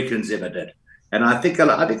the Americans ever did. And I think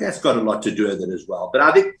that's got a lot to do with it as well. But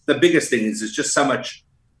I think the biggest thing is it's just so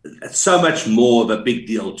much more of a big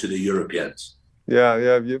deal to the Europeans.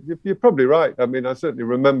 Yeah, you're probably right. I mean, I certainly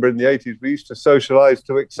remember in the 80s we used to socialise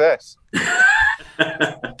to excess.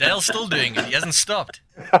 Dale's still doing it. He hasn't stopped.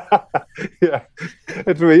 Yeah,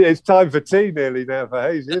 it's time for tea nearly now for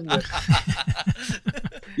Hayes, isn't it?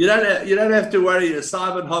 You don't have to worry. As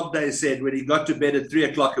Simon Hogday said when he got to bed at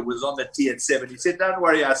 3:00 and was on the tea at 7. He said, "Don't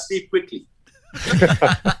worry, I sleep quickly."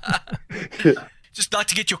 Just like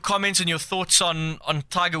to get your comments and your thoughts on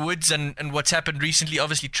Tiger Woods and what's happened recently.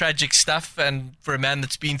 Obviously tragic stuff, and for a man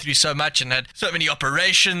that's been through so much and had so many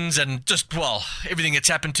operations and just, everything that's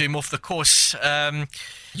happened to him off the course.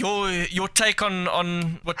 Your take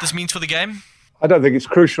on what this means for the game? I don't think it's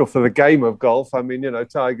crucial for the game of golf. I mean,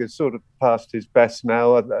 Tiger's sort of past his best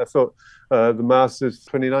now. I thought the Masters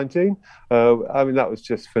 2019, that was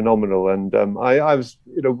just phenomenal. And I was,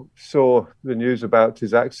 saw the news about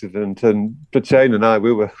his accident, and Shane and I,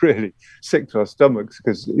 we were really sick to our stomachs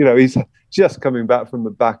because, he's just coming back from the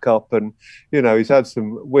back up and, he's had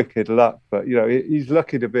some wicked luck, but, he's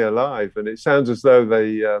lucky to be alive. And it sounds as though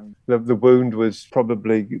the wound was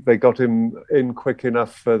probably, they got him in quick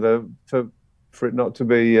enough for it not to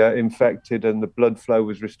be infected, and the blood flow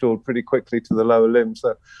was restored pretty quickly to the lower limb.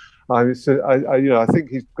 So, I think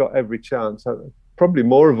he's got every chance. Probably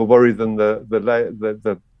more of a worry than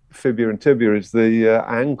the fibula and tibia is the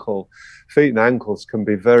ankle. Feet and ankles can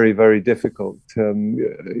be very, very difficult.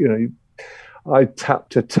 I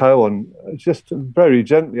tapped a toe on just very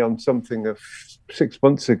gently on something 6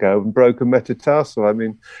 months ago and broke a metatarsal. I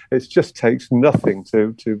mean, it just takes nothing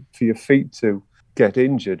for your feet to get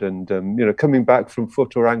injured, and coming back from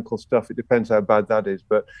foot or ankle stuff, it depends how bad that is,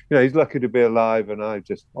 but he's lucky to be alive, and I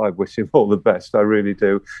wish him all the best. I really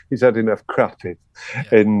do. He's had enough crap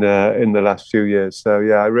in the last few years, so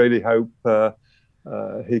yeah, I really hope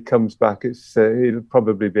he comes back. He'll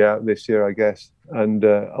probably be out this year, I guess, and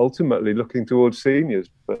ultimately looking towards seniors.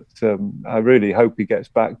 But I really hope he gets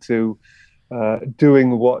back to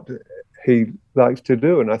doing what he likes to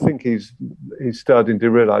do, and I think he's starting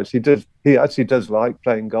to realise he actually does like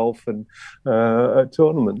playing golf and at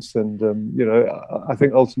tournaments. And I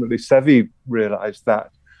think ultimately Seve realised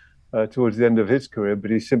that towards the end of his career,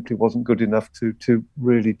 but he simply wasn't good enough to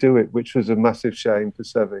really do it, which was a massive shame for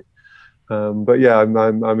Seve. But yeah,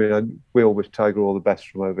 we all wish Tiger all the best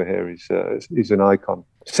from over here. He's an icon,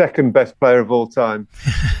 second best player of all time.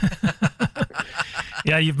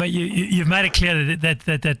 Yeah, you've made it clear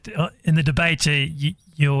that in the debate,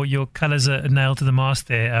 your colours are nailed to the mast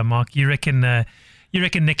there, Mark. You reckon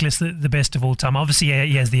Nicklaus the best of all time? Obviously,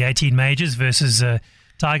 he has the 18 majors versus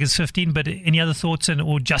Tiger's 15. But any other thoughts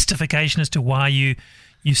or justification as to why you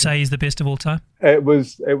say he's the best of all time? It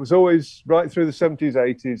was always right through the 70s,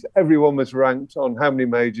 80s. Everyone was ranked on how many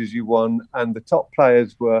majors you won, and the top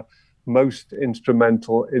players were most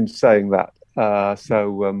instrumental in saying that.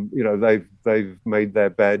 They've made their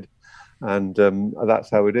bed, and that's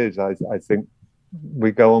how it is. I think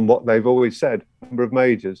we go on what they've always said, number of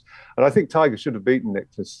majors. And I think Tiger should have beaten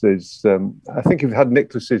Nicklaus's. I think if he had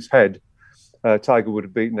Nicklaus's head, Tiger would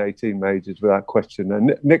have beaten 18 majors without question.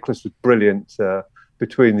 And Nicklaus was brilliant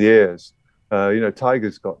between the ears.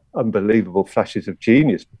 Tiger's got unbelievable flashes of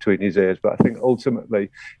genius between his ears, but I think ultimately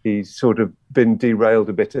he's sort of been derailed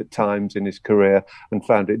a bit at times in his career and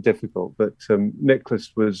found it difficult. But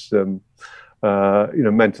Nicklaus was,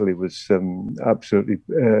 mentally was absolutely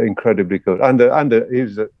incredibly good. And he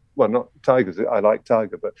was not Tiger's. I like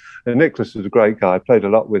Tiger, but Nicklaus was a great guy. I played a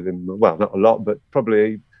lot with him. Well, not a lot, but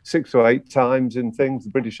probably 6 or 8 times in things, the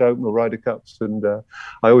British Open or Ryder Cups, and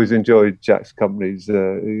I always enjoyed Jack's company. He's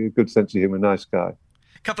a good sense of humour, nice guy.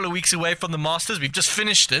 A couple of weeks away from the Masters, we've just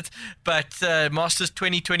finished it, but Masters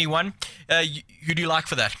 2021, who do you like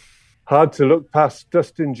for that? Hard to look past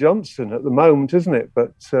Dustin Johnson at the moment, isn't it?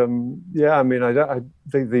 But I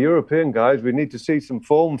think the European guys, we need to see some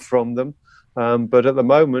form from them. But at the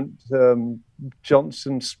moment,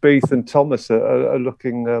 Johnson, Spieth and Thomas are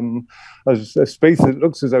looking, as Spieth, it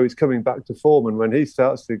looks as though he's coming back to form. And when he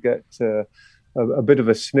starts to get a bit of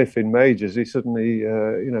a sniff in majors, he suddenly,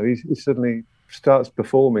 he suddenly starts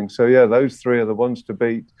performing. So, yeah, those 3 are the ones to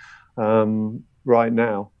beat right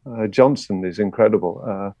now. Johnson is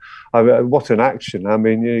incredible. What an action. I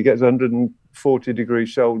mean, he gets 140-degree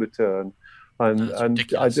shoulder turn. And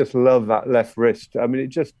I just love that left wrist. I mean,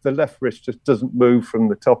 the left wrist just doesn't move from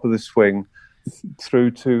the top of the swing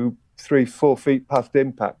through to 3-4 feet past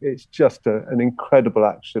impact. It's just an incredible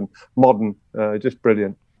action, modern, just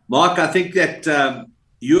brilliant. Mark, I think that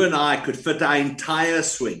you and I could fit our entire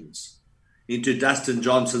swings into Dustin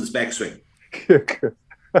Johnson's backswing.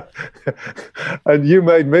 And you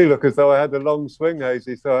made me look as though I had a long swing,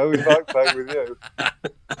 Hazy, so I always like playing with you.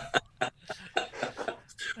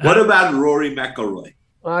 What about Rory McIlroy?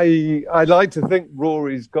 I like to think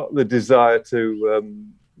Rory's got the desire to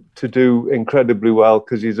do incredibly well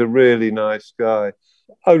because he's a really nice guy.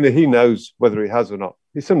 Only he knows whether he has or not.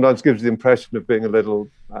 He sometimes gives the impression of being a little,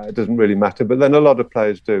 it doesn't really matter, but then a lot of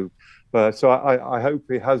players do. So I hope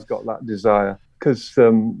he has got that desire because,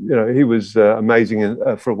 he was amazing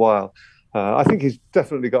for a while. I think he's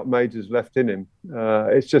definitely got majors left in him.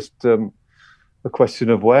 It's just a question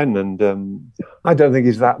of when, and I don't think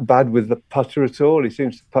he's that bad with the putter at all. He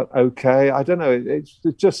seems to putt okay. I don't know. It's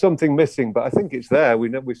just something missing, but I think it's there.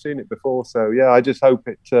 We've seen it before, so yeah. I just hope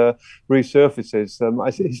it resurfaces.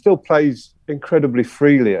 He still plays incredibly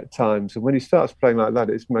freely at times, and when he starts playing like that,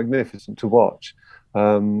 it's magnificent to watch.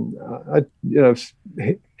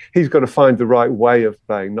 He's got to find the right way of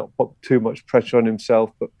playing, not put too much pressure on himself,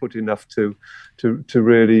 but put enough to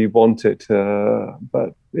really want it.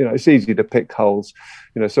 But it's easy to pick holes.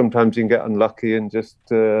 Sometimes you can get unlucky and just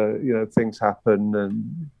things happen,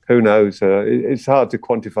 and who knows? It's hard to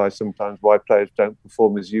quantify sometimes why players don't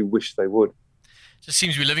perform as you wish they would. It just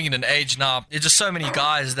seems we're living in an age now. There's just so many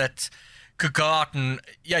guys that could go out and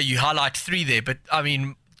you highlight 3 there, but I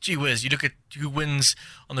mean, gee whiz, you look at who wins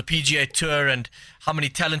on the PGA Tour and how many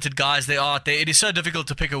talented guys there are out there. It is so difficult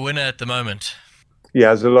to pick a winner at the moment. Yeah,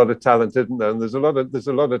 there's a lot of talent, isn't there? And there's a lot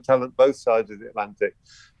of talent both sides of the Atlantic.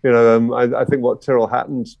 I think what Tyrrell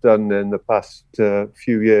Hatton's done in the past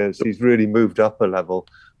few years, he's really moved up a level,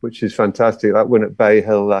 which is fantastic. That win at Bay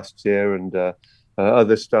Hill last year and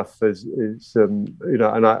other stuff is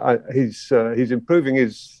he's improving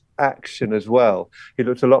his action as well. He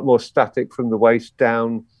looked a lot more static from the waist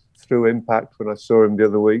down through impact when I saw him the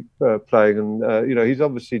other week playing, and he's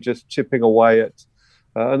obviously just chipping away at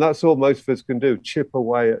And that's all most of us can do, chip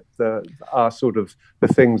away at the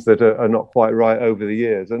things that are not quite right over the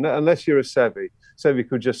years. And unless you're a Seve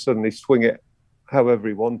could just suddenly swing it however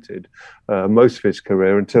he wanted most of his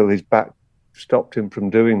career until his back stopped him from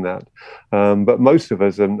doing that. But most of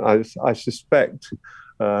us, and I suspect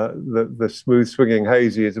the smooth swinging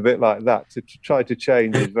Hazy is a bit like that. To try to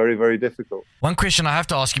change is very, very difficult. One question I have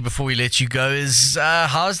to ask you before we let you go is,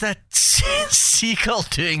 how's that seagull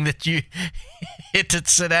doing that you hit at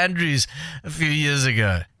St Andrews a few years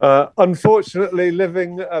ago? Unfortunately,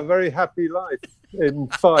 living a very happy life in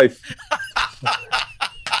Fife.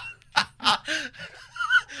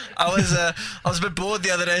 I was a bit bored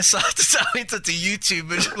the other day, so I went into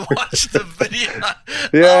YouTube and watched the video.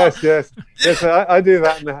 Yes, I do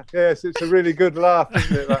that now. Yes, it's a really good laugh,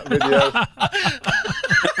 isn't it, that video?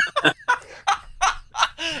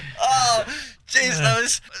 Oh,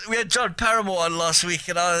 jeez, we had John Paramore on last week,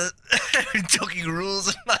 and I was talking rules,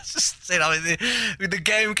 and I just said, the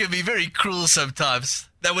game can be very cruel sometimes.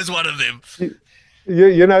 That was one of them.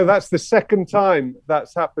 You know, that's the second time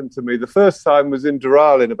that's happened to me. The first time was in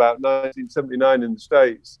Doral in about 1979 in the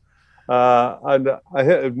States. And I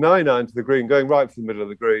hit a 9-iron to the green, going right for the middle of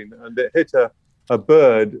the green. And it hit a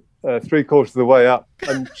bird 3/4 of the way up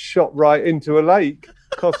and shot right into a lake.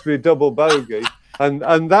 Cost me a double bogey.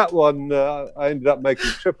 And that one, I ended up making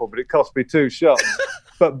a triple, but it cost me 2 shots.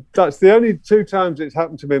 But that's the only 2 times it's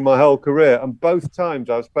happened to me in my whole career. And both times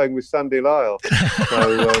I was playing with Sandy Lyle.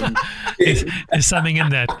 So, there's something in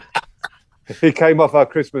that. He came off our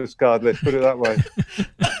Christmas card list, put it that way.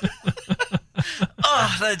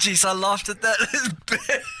 Oh, no, jeez, I laughed at that.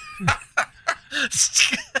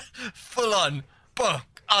 Full on. Boom,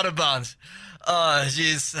 out of bounds. Oh,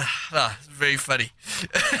 jeez. Very funny.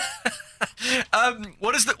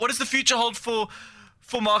 What does the future hold for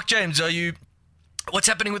Mark James? What's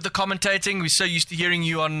happening with the commentating? We're so used to hearing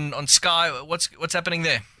you on Sky. What's happening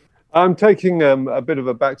there? I'm taking a bit of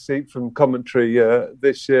a backseat from commentary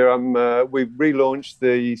this year. We've relaunched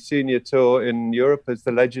the senior tour in Europe as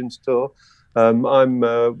the Legends Tour. I'm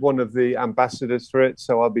one of the ambassadors for it,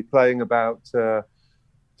 so I'll be playing about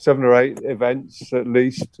 7 or 8 events at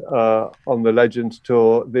least on the Legends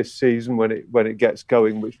Tour this season when it gets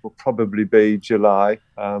going, which will probably be July.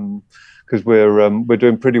 Because we're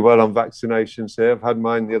doing pretty well on vaccinations here. I've had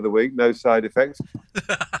mine the other week, no side effects.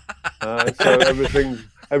 So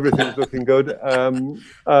everything's looking good.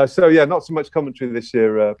 So yeah, not so much commentary this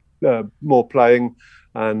year, more playing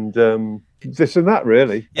and this and that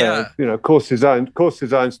really. Yeah. Course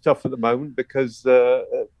design's tough at the moment because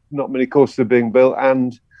not many courses are being built,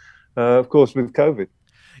 and of course with COVID.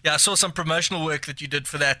 Yeah, I saw some promotional work that you did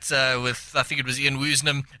for that with, I think it was Ian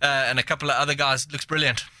Woosnam and a couple of other guys. It looks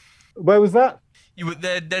brilliant. Where was that? You were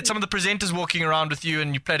there had some of the presenters walking around with you,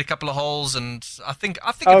 and you played a couple of holes, and I think.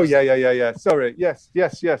 Oh yeah. Sorry, yes.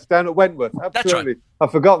 Down at Wentworth, absolutely. That's right.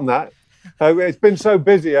 I've forgotten that. It's been so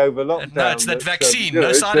busy over lockdown. No, it's that vaccine,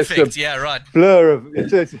 no side effects. Yeah, right. Blur of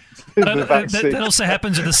it's the vaccine. That also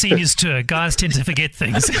happens with the seniors tour. Guys tend to forget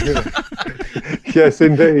things. Yes,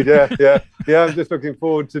 indeed. Yeah. I'm just looking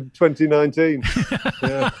forward to 2019.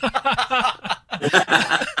 Yeah.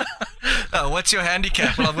 What's your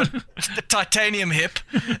handicap? Well, I've got the titanium hip,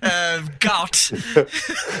 gout,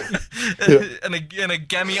 and a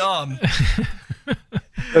gammy arm.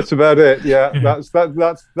 That's about it. Yeah,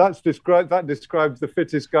 that describes the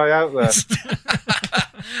fittest guy out there.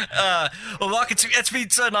 Well, Mark, it's been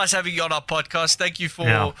so nice having you on our podcast. Thank you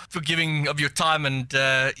for giving of your time, and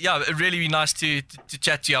it'd really be nice to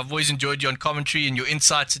chat to you. I've always enjoyed you on commentary and your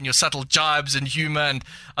insights and your subtle jibes and humour, and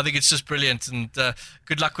I think it's just brilliant. And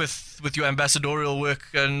good luck with your ambassadorial work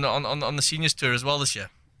and on the seniors tour as well this year.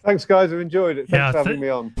 Thanks, guys. I've enjoyed it. Thanks for having me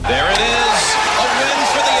on. There it is, a win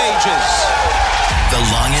for the ages. The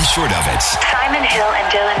long and short of it. Simon Hill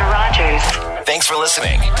and Dylan Rogers. Thanks for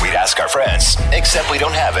listening. We'd ask our friends, except we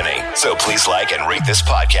don't have any. So please like and rate this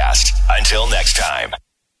podcast. Until next time.